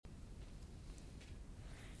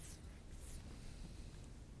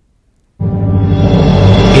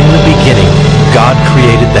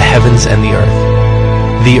heavens and the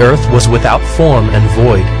earth. The earth was without form and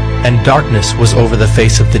void, and darkness was over the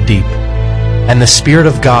face of the deep. And the Spirit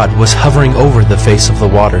of God was hovering over the face of the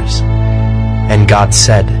waters. And God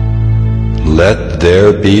said, "Let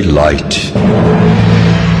there be light."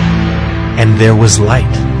 And there was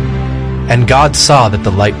light. And God saw that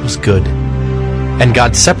the light was good. And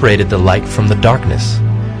God separated the light from the darkness.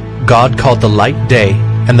 God called the light day,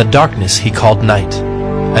 and the darkness he called night.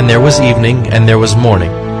 And there was evening, and there was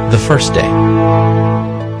morning, the first day.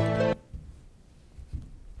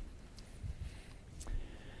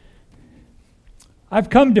 I've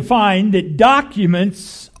come to find that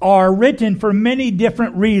documents are written for many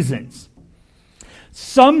different reasons.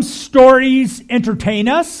 Some stories entertain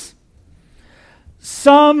us.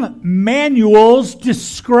 Some manuals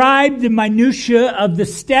describe the minutiae of the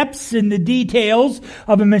steps and the details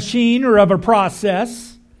of a machine or of a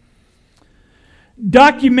process.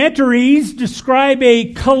 Documentaries describe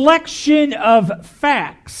a collection of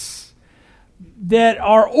facts that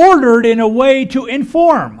are ordered in a way to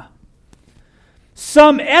inform.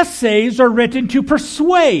 Some essays are written to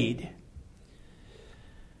persuade.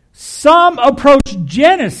 Some approach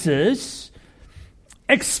Genesis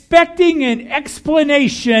expecting an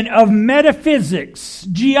explanation of metaphysics,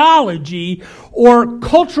 geology, or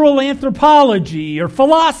cultural anthropology or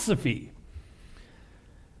philosophy.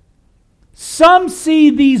 Some see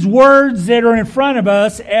these words that are in front of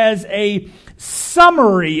us as a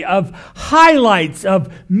summary of highlights of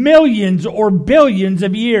millions or billions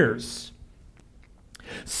of years.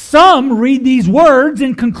 Some read these words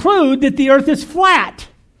and conclude that the earth is flat.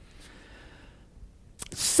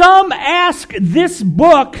 Some ask this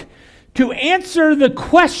book to answer the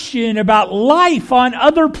question about life on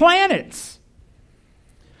other planets.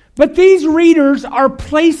 But these readers are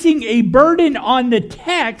placing a burden on the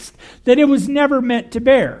text that it was never meant to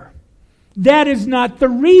bear. That is not the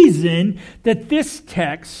reason that this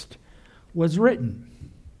text was written.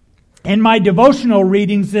 In my devotional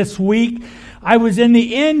readings this week, I was in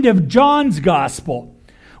the end of John's Gospel,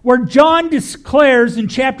 where John declares in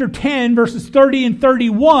chapter 10, verses 30 and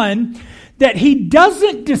 31, that he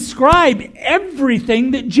doesn't describe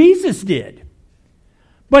everything that Jesus did.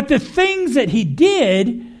 But the things that he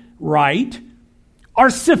did right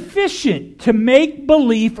are sufficient to make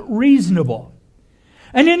belief reasonable.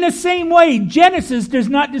 And in the same way, Genesis does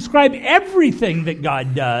not describe everything that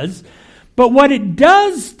God does, but what it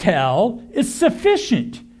does tell is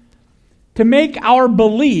sufficient to make our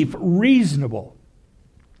belief reasonable.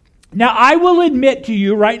 Now, I will admit to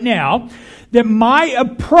you right now that my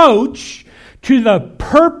approach to the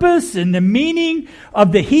purpose and the meaning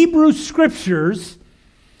of the Hebrew Scriptures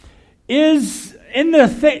is in the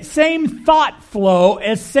same thought flow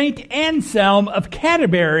as St. Anselm of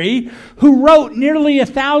Canterbury, who wrote nearly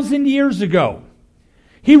 1,000 years ago.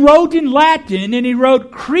 He wrote in Latin, and he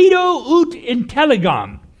wrote, "Credo ut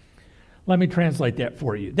intelligam." Let me translate that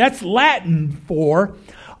for you. That's Latin for,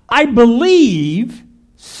 "I believe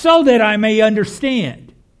so that I may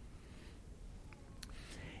understand."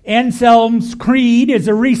 Anselm's Creed is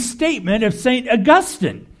a restatement of St.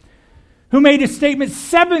 Augustine, who made a statement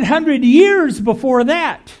 700 years before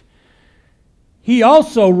that. He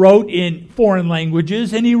also wrote in foreign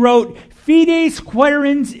languages, and he wrote "Fides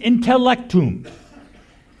quaerens intellectum,"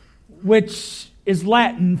 which is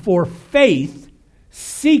Latin for faith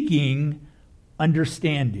seeking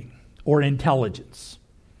understanding or intelligence.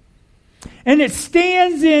 And it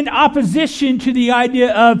stands in opposition to the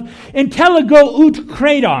idea of intelligo ut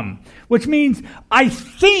credam, which means I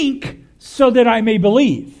think so that I may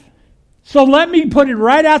believe. So let me put it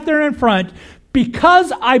right out there in front.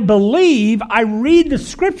 Because I believe, I read the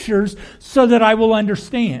Scriptures so that I will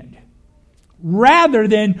understand, rather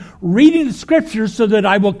than reading the Scriptures so that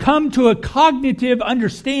I will come to a cognitive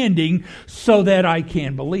understanding so that I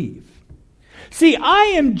can believe. See,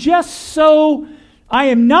 I am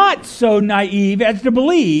not so naive as to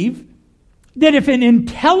believe that if an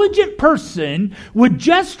intelligent person would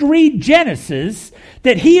just read Genesis,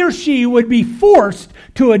 that he or she would be forced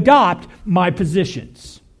to adopt my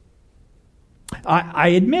positions. I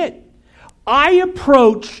admit, I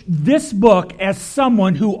approach this book as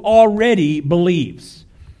someone who already believes.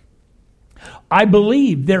 I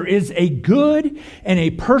believe there is a good and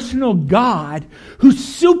a personal God who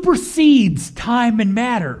supersedes time and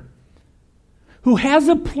matter, who has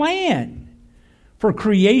a plan for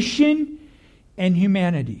creation and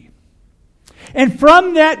humanity. And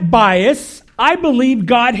from that bias, I believe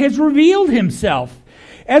God has revealed himself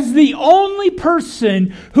as the only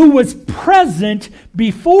person who was present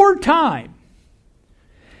before time.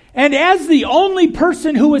 And as the only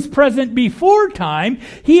person who was present before time,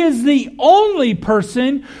 he is the only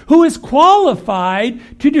person who is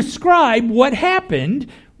qualified to describe what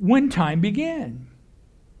happened when time began.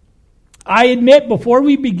 I admit before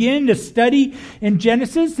we begin to study in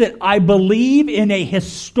Genesis that I believe in a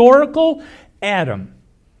historical Adam.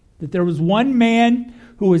 That there was one man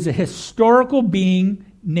who was a historical being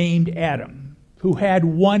named Adam, who had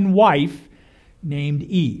one wife named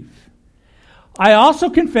Eve. I also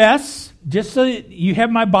confess, just so that you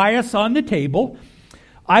have my bias on the table,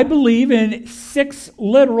 I believe in 6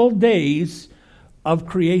 literal days of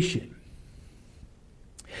creation.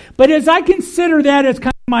 But as I consider that as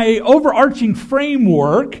kind of my overarching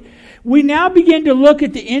framework, we now begin to look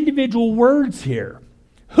at the individual words here.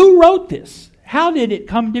 Who wrote this? How did it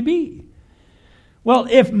come to be? Well,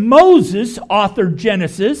 if Moses authored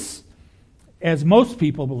Genesis, as most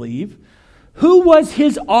people believe, who was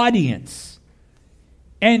his audience?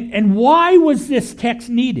 And why was this text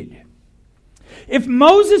needed? If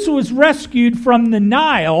Moses was rescued from the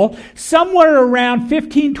Nile somewhere around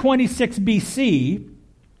 1526 BC,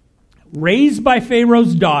 raised by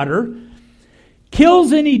Pharaoh's daughter,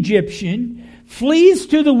 kills an Egyptian, flees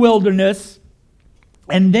to the wilderness,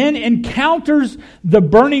 and then encounters the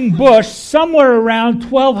burning bush somewhere around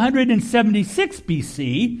 1276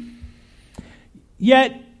 BC,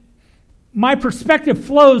 yet my perspective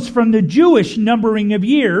flows from the Jewish numbering of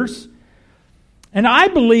years, and I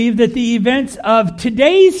believe that the events of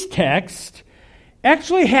today's text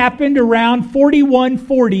actually happened around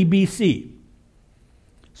 4140 BC.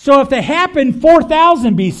 So if they happened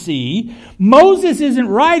 4000 BC, Moses isn't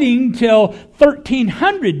writing till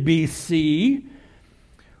 1300 BC.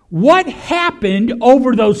 What happened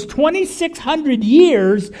over those 2600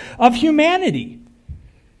 years of humanity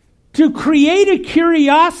to create a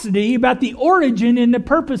curiosity about the origin and the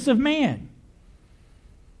purpose of man?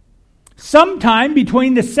 Sometime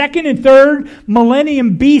between the 2nd and 3rd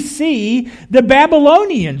millennium BC, the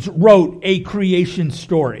Babylonians wrote a creation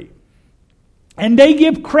story. And they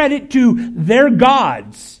give credit to their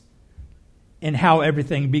gods and how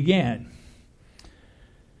everything began.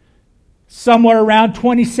 Somewhere around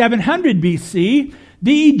 2700 BC,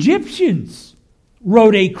 the Egyptians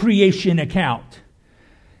wrote a creation account,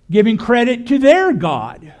 giving credit to their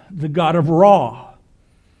god, the god of Ra.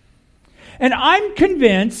 And I'm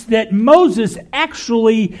convinced that Moses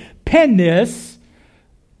actually penned this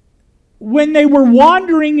when they were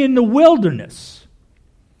wandering in the wilderness.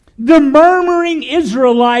 The murmuring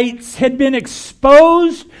Israelites had been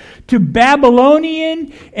exposed to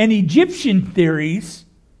Babylonian and Egyptian theories,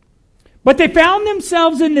 but they found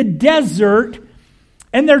themselves in the desert,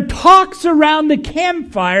 and their talks around the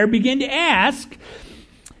campfire began to ask,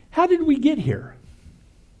 how did we get here?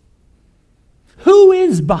 Who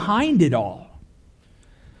is behind it all?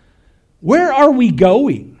 Where are we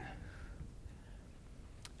going?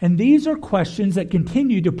 And these are questions that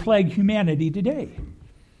continue to plague humanity today.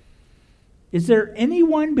 Is there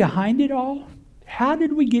anyone behind it all? How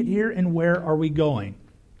did we get here and where are we going?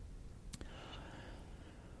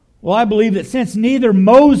 Well, I believe that since neither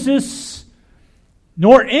Moses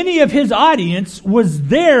nor any of his audience was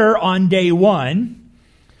there on day one,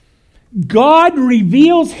 God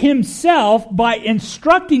reveals himself by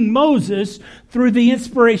instructing Moses through the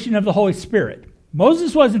inspiration of the Holy Spirit.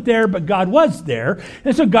 Moses wasn't there, but God was there.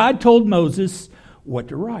 And so God told Moses what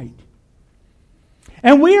to write.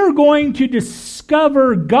 And we are going to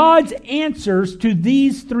discover God's answers to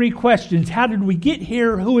these 3 questions. How did we get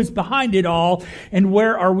here? Who is behind it all? And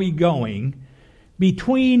where are we going?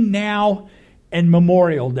 Between now and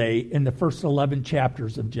Memorial Day in the first 11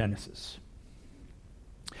 chapters of Genesis.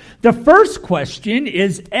 The first question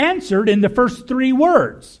is answered in the first 3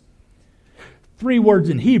 words. 3 words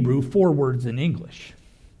in Hebrew, 4 words in English.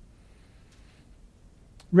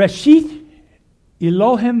 Reshith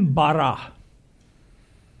Elohim bara.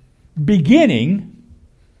 Beginning,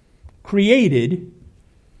 created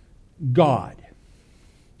God.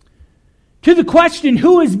 To the question,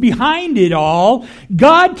 who is behind it all,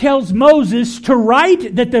 God tells Moses to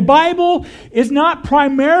write that the Bible is not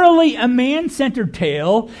primarily a man-centered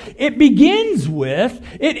tale. It begins with,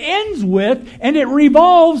 it ends with, and it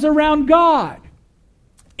revolves around God.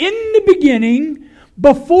 In the beginning,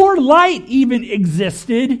 before light even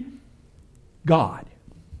existed, God.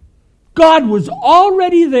 God was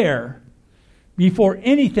already there before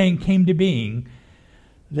anything came to being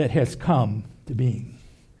that has come to being.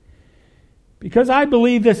 Because I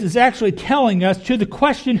believe this is actually telling us, to the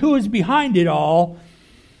question, who is behind it all,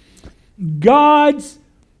 God's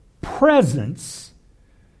presence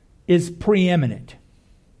is preeminent.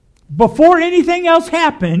 Before anything else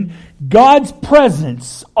happened, God's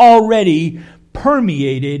presence already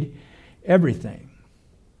permeated everything.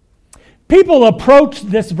 People approach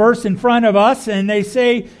this verse in front of us and they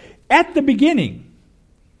say, at the beginning.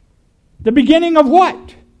 The beginning of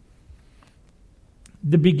what?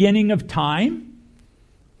 The beginning of time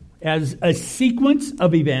as a sequence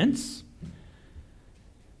of events.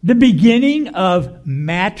 The beginning of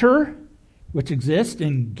matter, which exists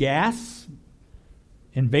in gas,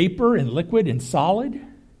 in vapor, in liquid, in solid,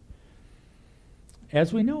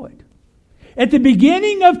 as we know it. At the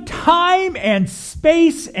beginning of time and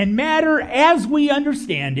space and matter as we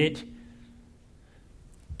understand it,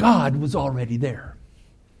 God was already there.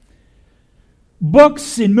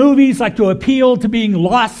 Books and movies like to appeal to being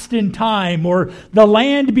lost in time or the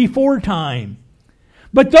land before time.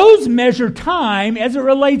 But those measure time as it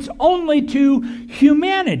relates only to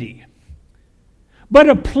humanity. But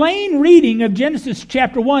a plain reading of Genesis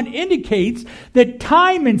chapter 1 indicates that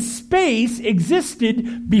time and space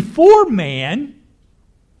existed before man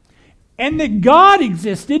and that God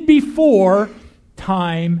existed before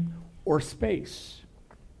time or space.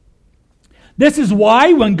 This is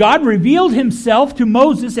why when God revealed himself to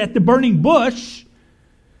Moses at the burning bush,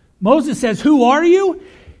 Moses says, "Who are you?"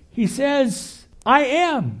 He says, "I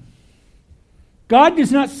am." God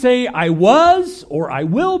does not say, "I was" or "I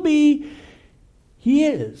will be." He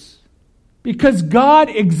is. Because God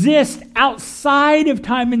exists outside of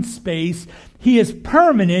time and space. He is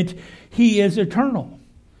permanent. He is eternal.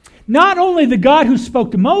 Not only the God who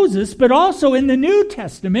spoke to Moses, but also in the New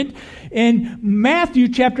Testament in Matthew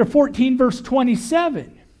chapter 14, verse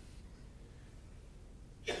 27.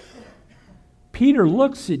 Peter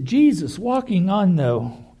looks at Jesus walking on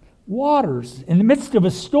the waters in the midst of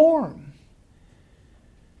a storm.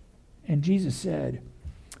 And Jesus said,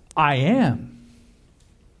 "I am.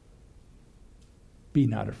 Be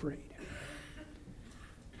not afraid."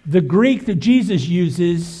 The Greek that Jesus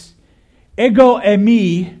uses, ego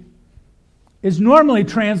eimi, is normally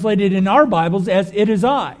translated in our Bibles as "it is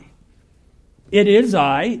I." It is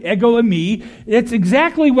I, ego eimi. It's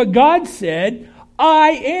exactly what God said,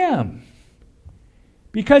 "I am."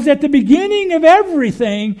 Because at the beginning of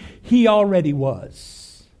everything, he already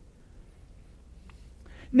was.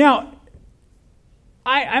 Now,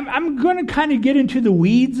 I'm going to kind of get into the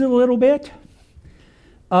weeds a little bit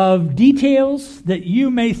of details that you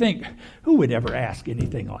may think, who would ever ask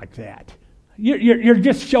anything like that? You're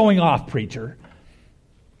just showing off, preacher.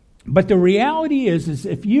 But the reality is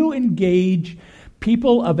if you engage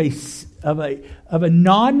people of a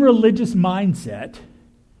non-religious mindset,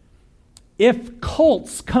 if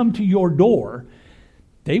cults come to your door,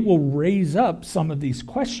 they will raise up some of these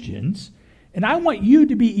questions, and I want you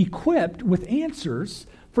to be equipped with answers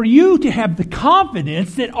for you to have the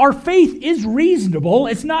confidence that our faith is reasonable.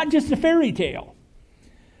 It's not just a fairy tale.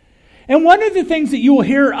 And one of the things that you will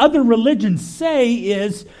hear other religions say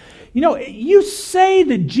is, you say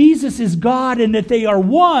that Jesus is God and that they are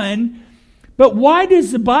one, but why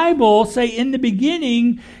does the Bible say in the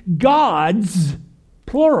beginning, gods,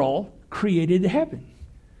 plural, created the heaven?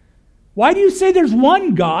 Why do you say there's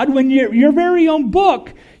one God when your very own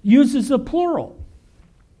book uses the plural?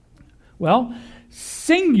 Well,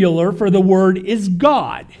 singular for the word is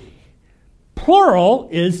God. Plural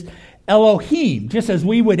is Elohim, just as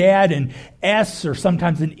we would add an S or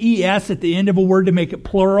sometimes an ES at the end of a word to make it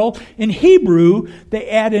plural. In Hebrew, they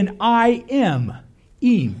add an IM,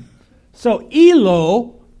 im. So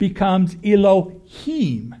Elo becomes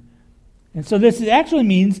Elohim. And so this actually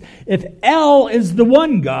means if El is the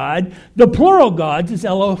one God, the plural gods is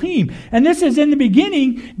Elohim. And this is in the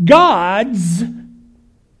beginning, gods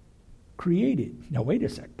created. Now wait a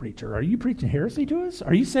sec, preacher. Are you preaching heresy to us?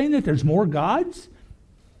 Are you saying that there's more gods?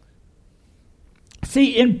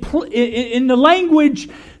 See, in the language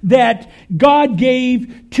that God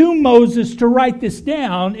gave to Moses to write this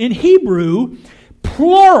down, in Hebrew,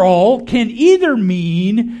 plural can either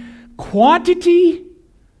mean quantity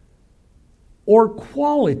or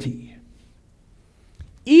quality.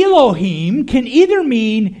 Elohim can either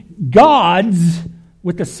mean gods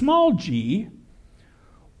with a small g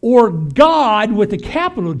or God with a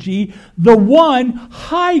capital G, the one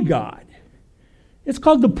high God. It's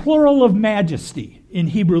called the plural of majesty in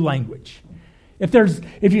Hebrew language.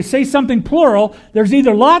 If you say something plural, there's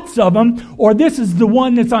either lots of them or this is the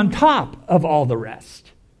one that's on top of all the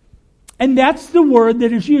rest. And that's the word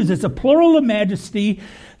that is used. It's a plural of majesty,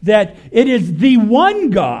 that it is the one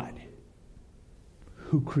God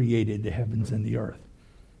who created the heavens and the earth.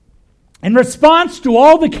 In response to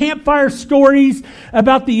all the campfire stories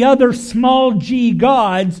about the other small g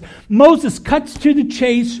gods, Moses cuts to the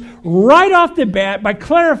chase right off the bat by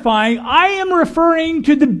clarifying, I am referring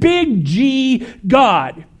to the big G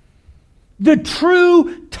God, the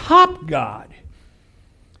true top God.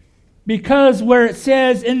 Because where it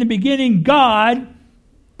says in the beginning, God,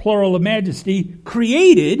 plural of majesty,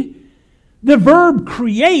 created, the verb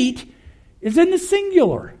create is in the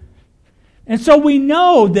singular. And so we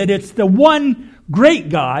know that it's the one great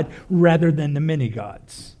God rather than the many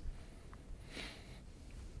gods.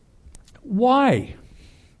 Why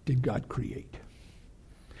did God create?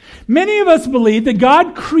 Many of us believe that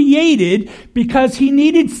God created because He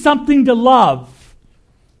needed something to love,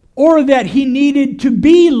 or that He needed to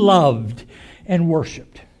be loved and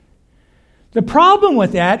worshiped. The problem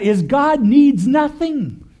with that is God needs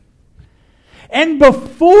nothing. And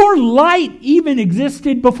before light even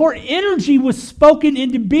existed, before energy was spoken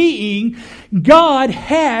into being, God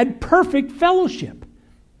had perfect fellowship.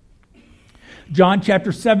 John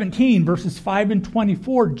chapter 17, verses 5 and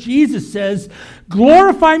 24, Jesus says,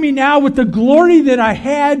 glorify me now with the glory that I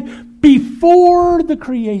had before the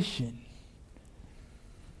creation.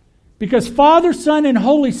 Because Father, Son, and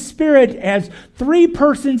Holy Spirit, as three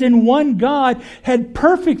persons in one God, had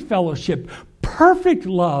perfect fellowship, perfect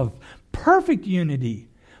love, perfect unity.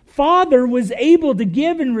 Father was able to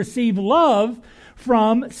give and receive love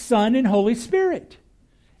from Son and Holy Spirit.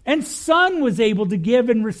 And Son was able to give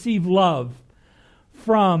and receive love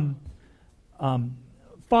from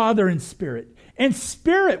Father and Spirit. And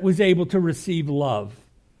Spirit was able to receive love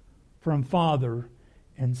from Father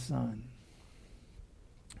and Son.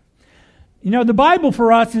 You know, the Bible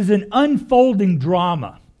for us is an unfolding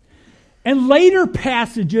drama. And later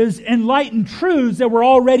passages enlighten truths that were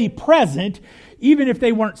already present, even if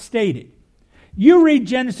they weren't stated. You read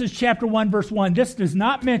Genesis chapter 1, verse 1. This does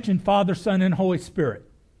not mention Father, Son, and Holy Spirit.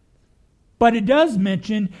 But it does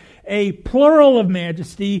mention a plural of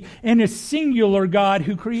majesty and a singular God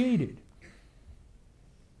who created.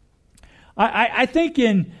 I think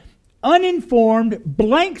in uninformed,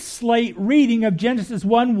 blank slate reading of Genesis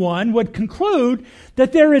 1:1 would conclude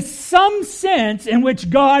that there is some sense in which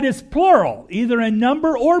God is plural, either in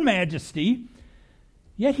number or majesty,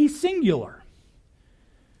 yet He's singular.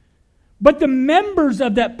 But the members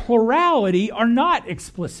of that plurality are not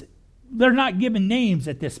explicit. They're not given names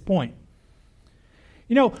at this point.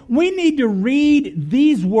 You know, we need to read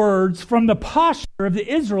these words from the posture of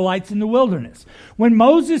the Israelites in the wilderness. When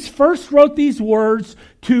Moses first wrote these words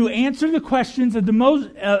to answer the questions of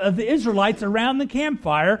the Israelites around the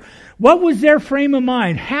campfire, what was their frame of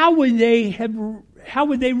mind? How would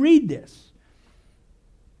they read this?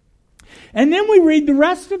 And then we read the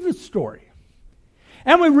rest of the story.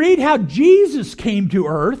 And we read how Jesus came to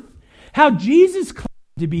earth, how Jesus claimed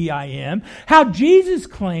to be I am, how Jesus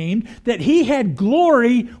claimed that He had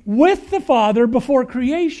glory with the Father before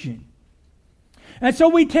creation. And so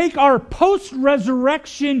we take our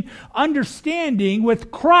post-resurrection understanding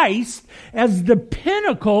with Christ as the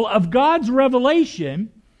pinnacle of God's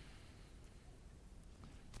revelation,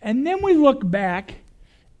 and then we look back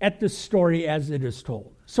at the story as it is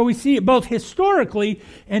told. So we see it both historically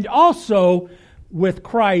and also with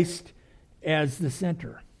Christ as the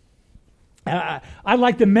center. I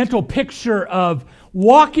like the mental picture of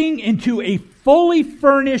walking into a fully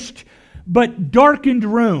furnished but darkened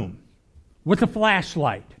room with a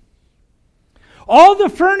flashlight. All the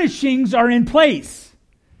furnishings are in place.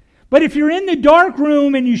 But if you're in the dark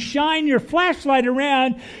room and you shine your flashlight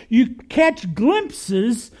around, you catch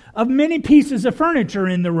glimpses of many pieces of furniture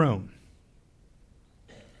in the room.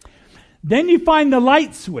 Then you find the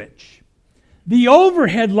light switch. The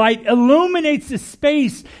overhead light illuminates the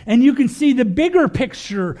space, and you can see the bigger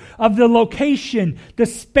picture of the location, the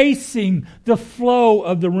spacing, the flow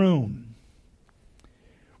of the room.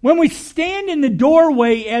 When we stand in the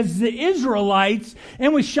doorway as the Israelites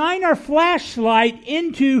and we shine our flashlight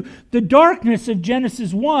into the darkness of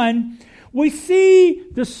Genesis 1, we see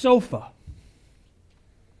the sofa.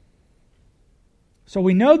 So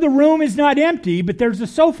we know the room is not empty, but there's a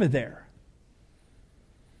sofa there.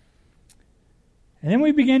 And then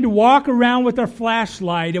we begin to walk around with our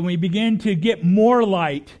flashlight and we begin to get more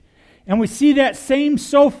light. And we see that same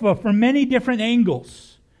sofa from many different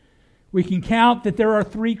angles. We can count that there are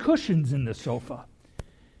 3 cushions in the sofa.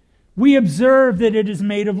 We observe that it is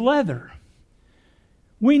made of leather.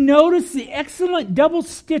 We notice the excellent double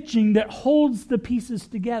stitching that holds the pieces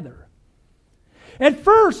together. At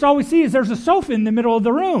first, all we see is there's a sofa in the middle of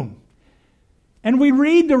the room. And we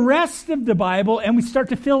read the rest of the Bible and we start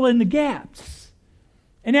to fill in the gaps.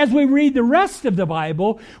 And as we read the rest of the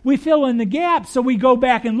Bible, we fill in the gaps. So we go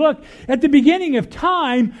back and look. At the beginning of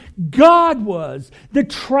time, God was. The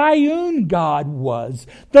triune God was.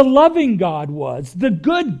 The loving God was. The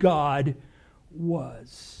good God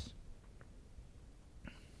was.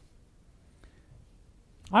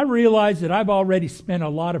 I realize that I've already spent a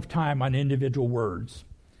lot of time on individual words.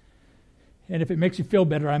 And if it makes you feel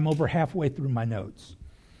better, I'm over halfway through my notes.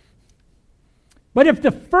 But if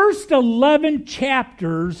the first 11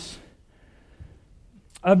 chapters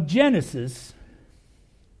of Genesis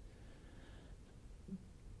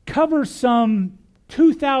cover some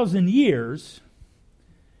 2,000 years,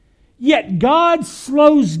 yet God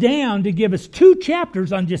slows down to give us 2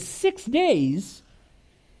 chapters on just 6 days,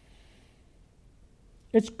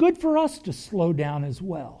 it's good for us to slow down as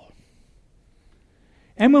well.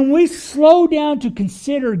 And when we slow down to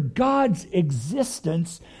consider God's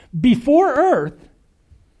existence before earth,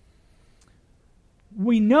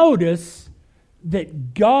 we notice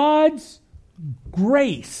that God's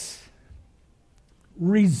grace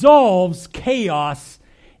resolves chaos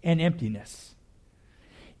and emptiness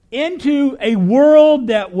into a world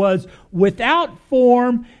that was without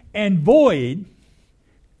form and void.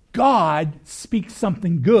 God speaks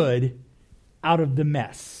something good out of the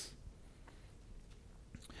mess.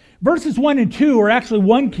 Verses 1 and 2 are actually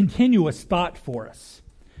one continuous thought for us.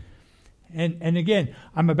 And again,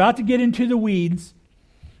 I'm about to get into the weeds,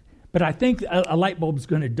 but I think a light bulb is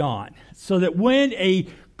going to dawn. So that when a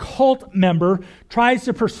cult member tries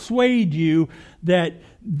to persuade you that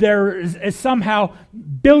there is somehow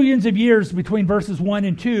billions of years between verses 1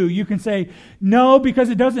 and 2, you can say, no, because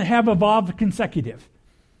it doesn't have a vav consecutive.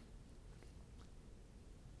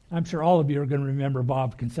 I'm sure all of you are going to remember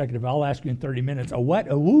vav consecutive. I'll ask you in 30 minutes, a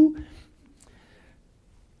what, a woo?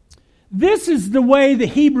 This is the way the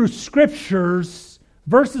Hebrew Scriptures,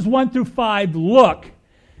 verses 1 through 5, look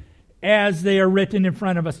as they are written in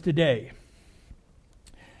front of us today.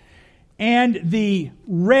 And the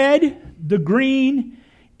red, the green,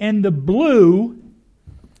 and the blue,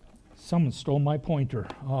 someone stole my pointer.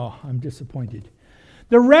 Oh, I'm disappointed.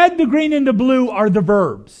 The red, the green, and the blue are the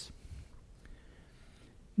verbs.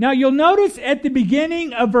 Now you'll notice at the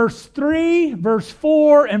beginning of verse 3, verse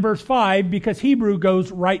 4, and verse 5, because Hebrew goes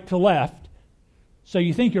right to left, so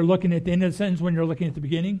you think you're looking at the end of the sentence when you're looking at the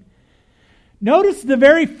beginning. Notice the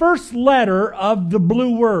very first letter of the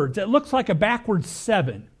blue words. It looks like a backwards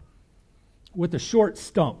 7 with a short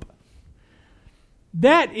stump.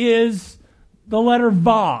 That is the letter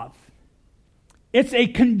Vav. It's a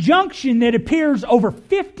conjunction that appears over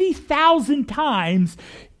 50,000 times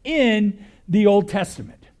in the Old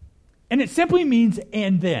Testament. And it simply means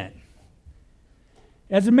and then.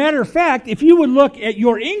 As a matter of fact, if you would look at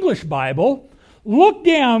your English Bible, look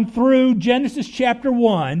down through Genesis chapter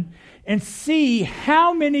 1 and see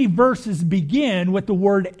how many verses begin with the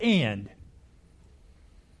word and.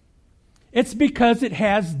 It's because it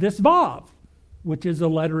has this Vav, which is a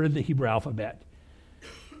letter of the Hebrew alphabet.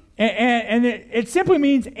 And it simply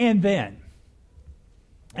means and then.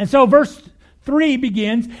 And so verse 3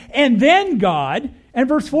 begins, and then God, and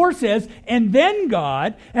verse 4 says, and then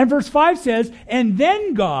God, and verse 5 says, and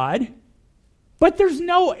then God, but there's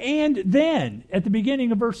no and then at the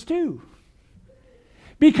beginning of verse 2.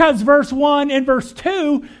 Because verse 1 and verse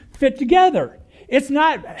 2 fit together. It's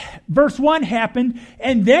not verse 1 happened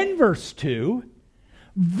and then verse 2.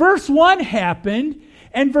 Verse 1 happened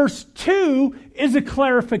and verse 2 is a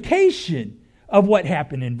clarification of what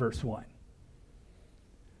happened in verse 1.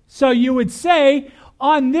 So you would say,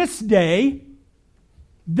 on this day,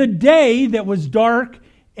 the day that was dark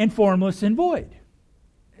and formless and void.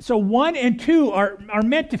 So 1 and 2 are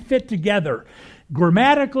meant to fit together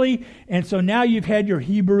grammatically, and so now you've had your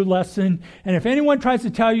Hebrew lesson. And if anyone tries to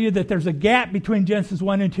tell you that there's a gap between Genesis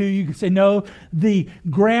 1 and 2, you can say, no, the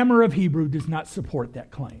grammar of Hebrew does not support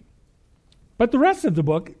that claim. But the rest of the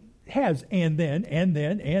book has and then, and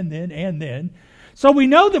then, and then, and then. So we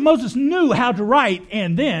know that Moses knew how to write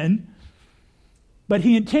and then, but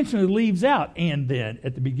he intentionally leaves out and then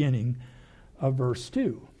at the beginning of verse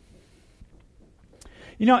 2.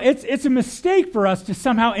 You know, it's a mistake for us to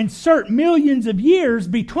somehow insert millions of years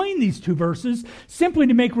between these two verses simply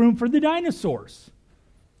to make room for the dinosaurs.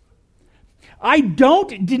 I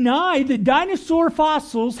don't deny that dinosaur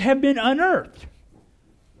fossils have been unearthed.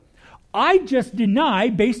 I just deny,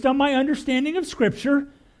 based on my understanding of Scripture,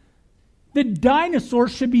 that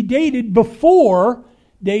dinosaurs should be dated before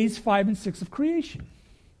days 5 and 6 of creation.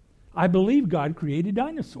 I believe God created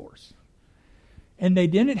dinosaurs. And they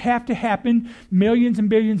didn't have to happen millions and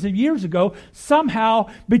billions of years ago,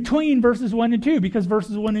 somehow between verses 1 and 2, because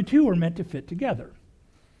verses 1 and 2 are meant to fit together.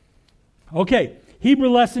 Okay, Hebrew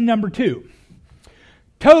lesson number 2.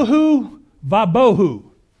 Tohu vabohu.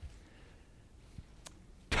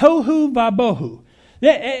 Tohu vabohu.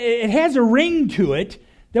 It has a ring to it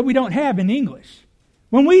that we don't have in English.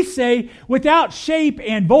 When we say without shape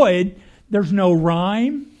and void, there's no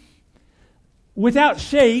rhyme. Without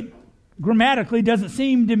shape, grammatically, doesn't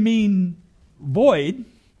seem to mean void.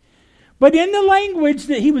 But in the language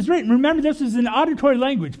that he was written, remember this was an auditory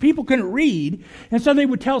language. People couldn't read, and so they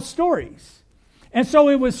would tell stories. And so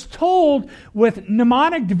it was told with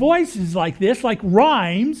mnemonic voices like this, like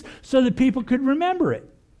rhymes, so that people could remember it.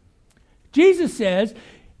 Jesus says,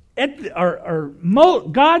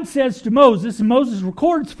 God says to Moses, and Moses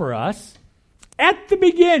records for us, at the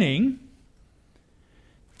beginning,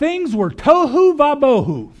 things were tohu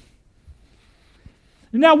vabohu.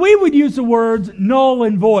 Now we would use the words null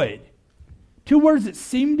and void. Two words that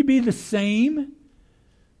seem to be the same,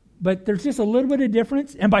 but there's just a little bit of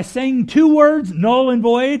difference. And by saying two words, null and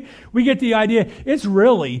void, we get the idea it's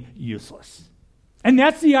really useless. And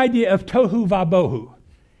that's the idea of tohu vabohu.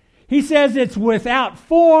 He says it's without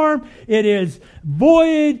form, it is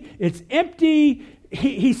void, it's empty.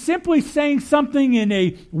 He's simply saying something in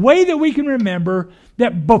a way that we can remember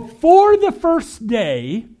that before the first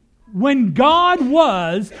day, when God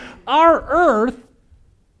was, our earth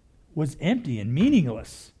was empty and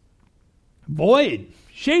meaningless, void,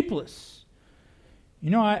 shapeless.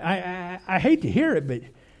 You know, I hate to hear it, but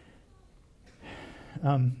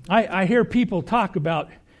I hear people talk about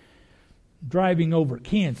driving over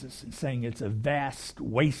Kansas and saying it's a vast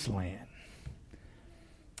wasteland.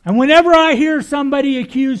 And whenever I hear somebody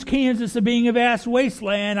accuse Kansas of being a vast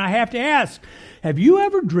wasteland, I have to ask, have you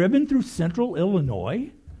ever driven through central Illinois?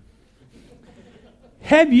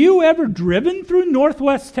 Have you ever driven through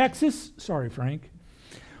northwest Texas? Sorry, Frank.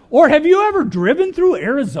 Or have you ever driven through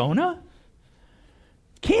Arizona?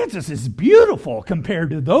 Kansas is beautiful compared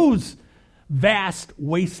to those vast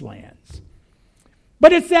wastelands.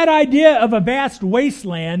 But it's that idea of a vast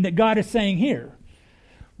wasteland that God is saying here.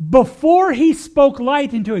 Before he spoke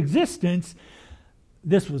light into existence,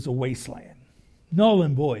 this was a wasteland. Null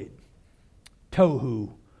and void.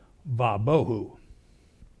 Tohu vabohu.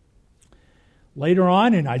 Later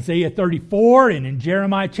on in Isaiah 34 and in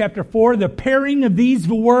Jeremiah chapter 4, the pairing of these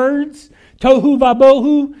words, tohu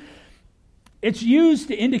vabohu, it's used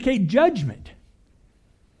to indicate judgment.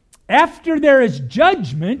 After there is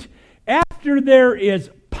judgment, after there is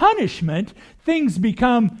punishment, things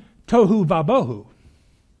become tohu vabohu.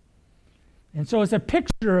 And so it's a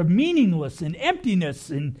picture of meaningless and emptiness,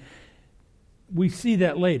 and we see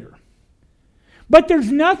that later. But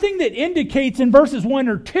there's nothing that indicates in verses 1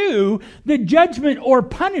 or 2 that judgment or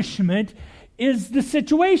punishment is the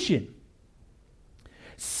situation.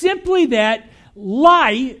 Simply that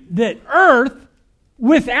earth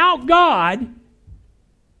without God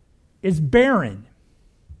is barren,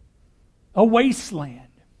 a wasteland.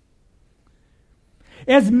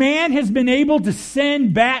 As man has been able to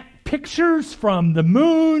send back pictures from the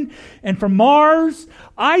moon and from Mars,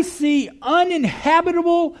 I see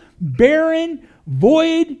uninhabitable, barren,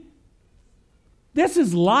 void. This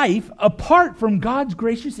is life apart from God's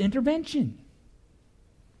gracious intervention.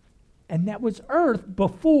 And that was earth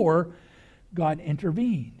before God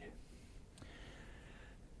intervened.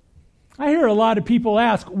 I hear a lot of people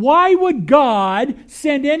ask, why would God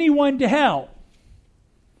send anyone to hell?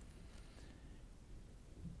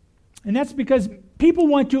 And that's because people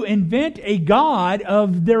want to invent a God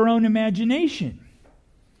of their own imagination.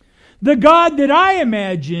 The God that I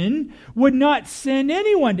imagine would not send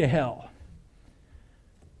anyone to hell.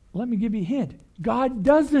 Let me give you a hint. God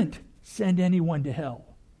doesn't send anyone to hell.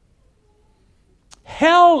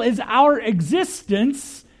 Hell is our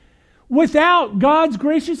existence without God's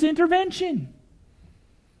gracious intervention.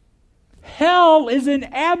 Hell is an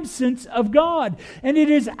absence of God, and it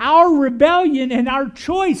is our rebellion and our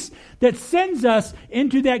choice that sends us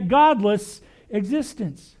into that godless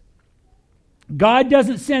existence. God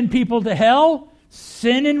doesn't send people to hell.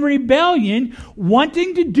 Sin and rebellion,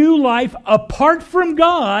 wanting to do life apart from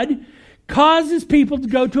God, causes people to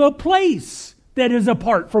go to a place that is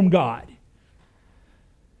apart from God.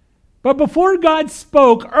 But before God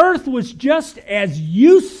spoke, earth was just as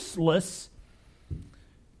useless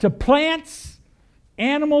to plants,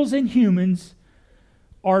 animals, and humans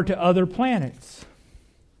are to other planets.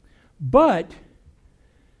 But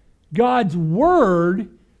God's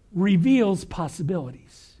Word reveals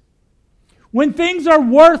possibilities. When things are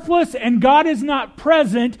worthless and God is not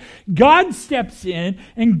present, God steps in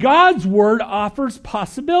and God's Word offers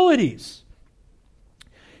possibilities.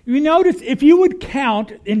 You notice, if you would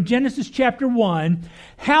count in Genesis chapter 1,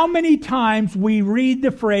 how many times we read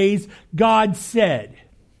the phrase, God said.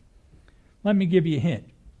 Let me give you a hint.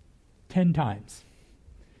 10 times.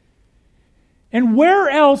 And where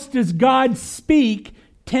else does God speak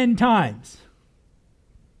 10 times?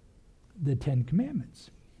 The 10 Commandments.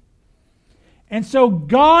 And so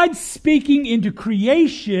God speaking into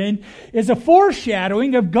creation is a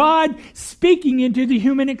foreshadowing of God speaking into the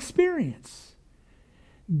human experience.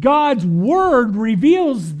 God's Word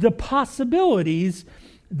reveals the possibilities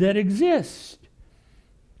that exist.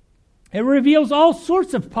 It reveals all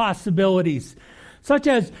sorts of possibilities, such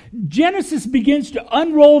as Genesis begins to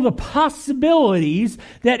unroll the possibilities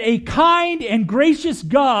that a kind and gracious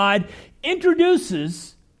God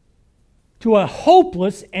introduces to a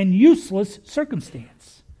hopeless and useless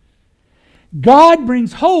circumstance. God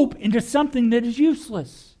brings hope into something that is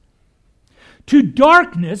useless. To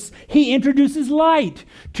darkness, He introduces light.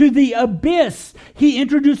 To the abyss, He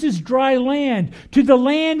introduces dry land. To the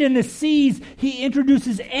land and the seas, He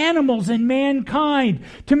introduces animals and mankind.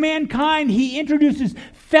 To mankind, He introduces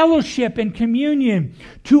fellowship and communion.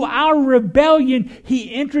 To our rebellion,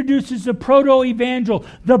 He introduces the proto-evangel,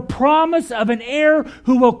 the promise of an heir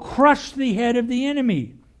who will crush the head of the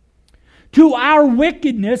enemy. To our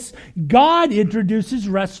wickedness, God introduces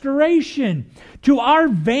restoration. To our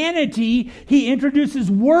vanity, He introduces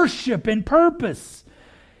worship and purpose.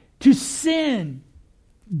 To sin,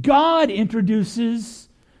 God introduces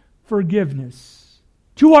forgiveness.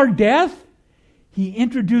 To our death, He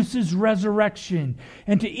introduces resurrection.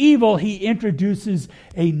 And to evil, He introduces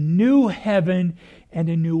a new heaven and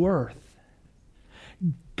a new earth.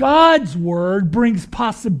 God's Word brings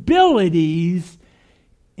possibilities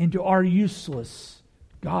into our useless,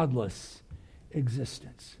 godless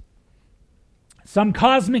existence. Some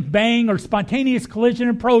cosmic bang or spontaneous collision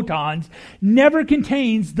of protons never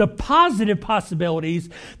contains the positive possibilities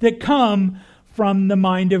that come from the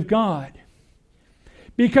mind of God.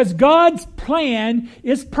 Because God's plan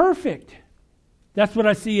is perfect. That's what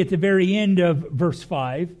I see at the very end of verse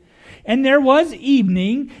 5. And there was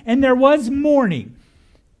evening and there was morning.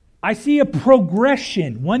 I see a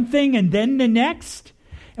progression, one thing and then the next.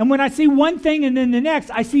 And when I see one thing and then the next,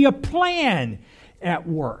 I see a plan at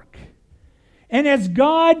work. And as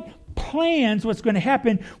God plans what's going to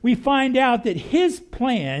happen, we find out that His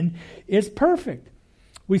plan is perfect.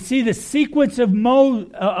 We see the sequence of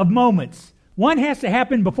moments. One has to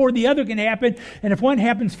happen before the other can happen. And if one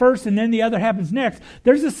happens first and then the other happens next,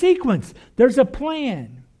 there's a sequence. There's a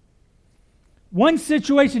plan. One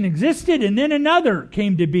situation existed and then another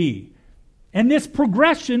came to be. And this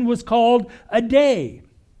progression was called a day.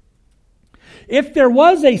 If there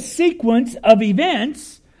was a sequence of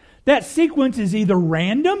events, that sequence is either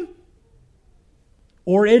random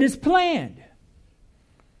or it is planned.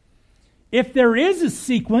 If there is a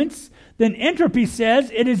sequence, then entropy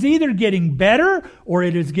says it is either getting better or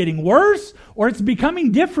it is getting worse or it's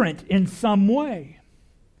becoming different in some way.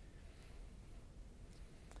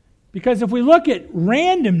 Because if we look at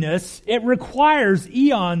randomness, it requires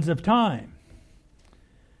eons of time.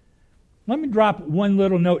 Let me drop one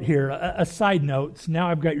little note here, a side note. So now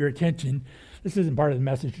I've got your attention. This isn't part of the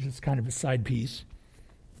message, it's kind of a side piece.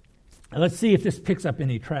 Let's see if this picks up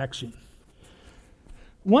any traction.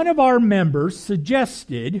 One of our members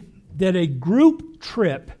suggested that a group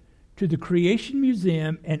trip to the Creation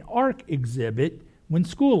Museum and Ark exhibit, when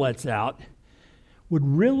school lets out, would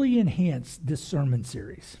really enhance this sermon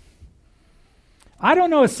series. I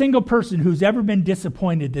don't know a single person who's ever been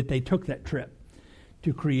disappointed that they took that trip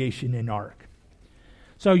to Creation and Ark.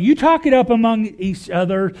 So you talk it up among each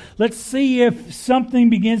other. Let's see if something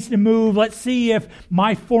begins to move. Let's see if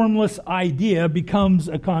my formless idea becomes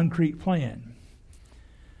a concrete plan.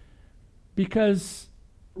 Because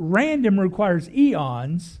random requires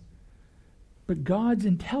eons, but God's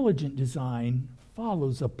intelligent design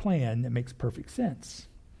follows a plan that makes perfect sense.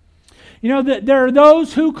 You know, there are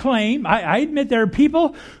those who claim, I admit there are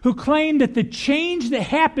people who claim that the change that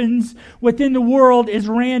happens within the world is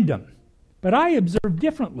random. But I observe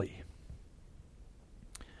differently.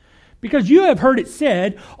 Because you have heard it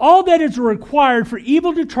said, all that is required for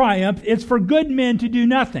evil to triumph is for good men to do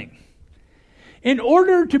nothing. In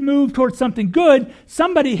order to move towards something good,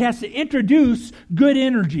 somebody has to introduce good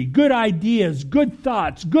energy, good ideas, good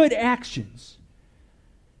thoughts, good actions.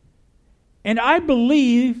 And I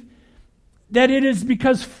believe that it is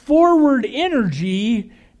because forward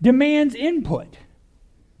energy demands input.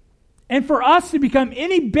 And for us to become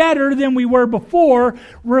any better than we were before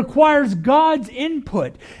requires God's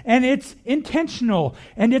input. And it's intentional.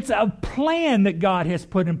 And it's a plan that God has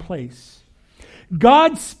put in place.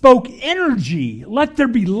 God spoke energy, let there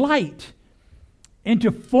be light,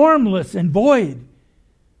 into formless and void.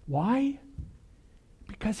 Why?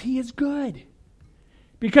 Because He is good.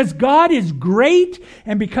 Because God is great,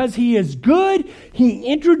 and because He is good, He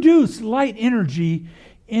introduced light energy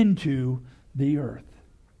into the earth.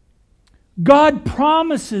 God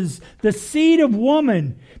promises the seed of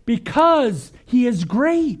woman because He is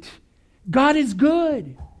great. God is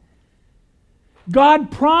good.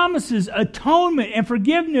 God promises atonement and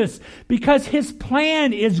forgiveness because His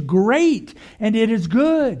plan is great and it is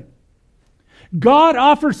good. God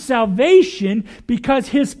offers salvation because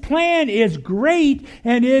His plan is great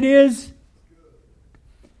and it is.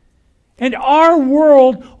 And our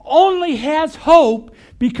world only has hope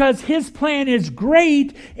because His plan is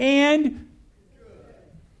great and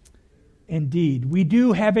indeed. We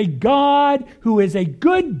do have a God who is a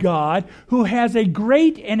good God, who has a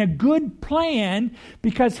great and a good plan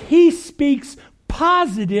because He speaks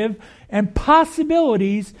positive and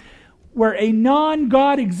possibilities where a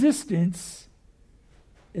non-God existence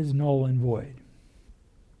is null and void.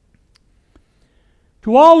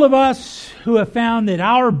 To all of us who have found that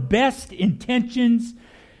our best intentions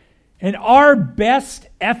and our best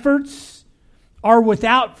efforts are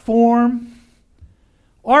without form,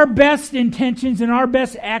 our best intentions and our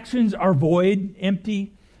best actions are void,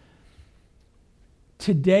 empty,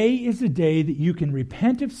 today is the day that you can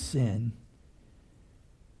repent of sin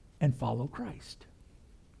and follow Christ.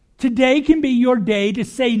 Today can be your day to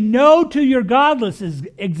say no to your godless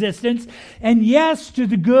existence and yes to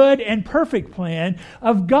the good and perfect plan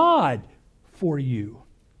of God for you.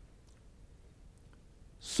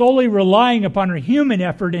 Solely relying upon our human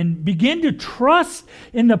effort and begin to trust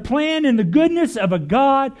in the plan and the goodness of a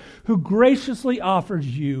God who graciously offers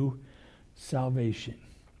you salvation.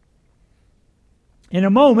 In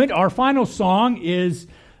a moment, our final song is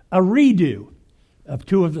a redo of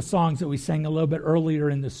two of the songs that we sang a little bit earlier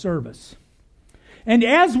in the service. And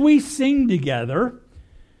as we sing together,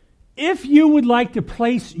 if you would like to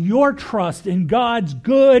place your trust in God's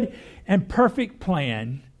good and perfect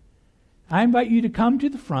plan, I invite you to come to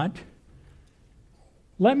the front.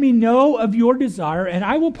 Let me know of your desire, and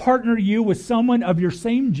I will partner you with someone of your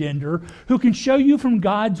same gender who can show you from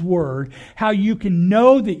God's Word how you can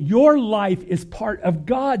know that your life is part of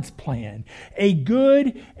God's plan. A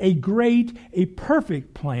good, a great, a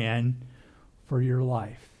perfect plan for your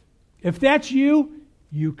life. If that's you,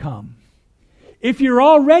 you come. If you're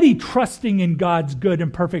already trusting in God's good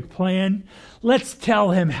and perfect plan, let's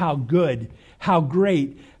tell Him how good, how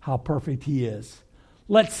great, how perfect He is.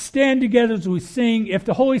 Let's stand together as we sing. If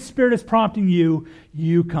the Holy Spirit is prompting you,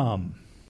 you come.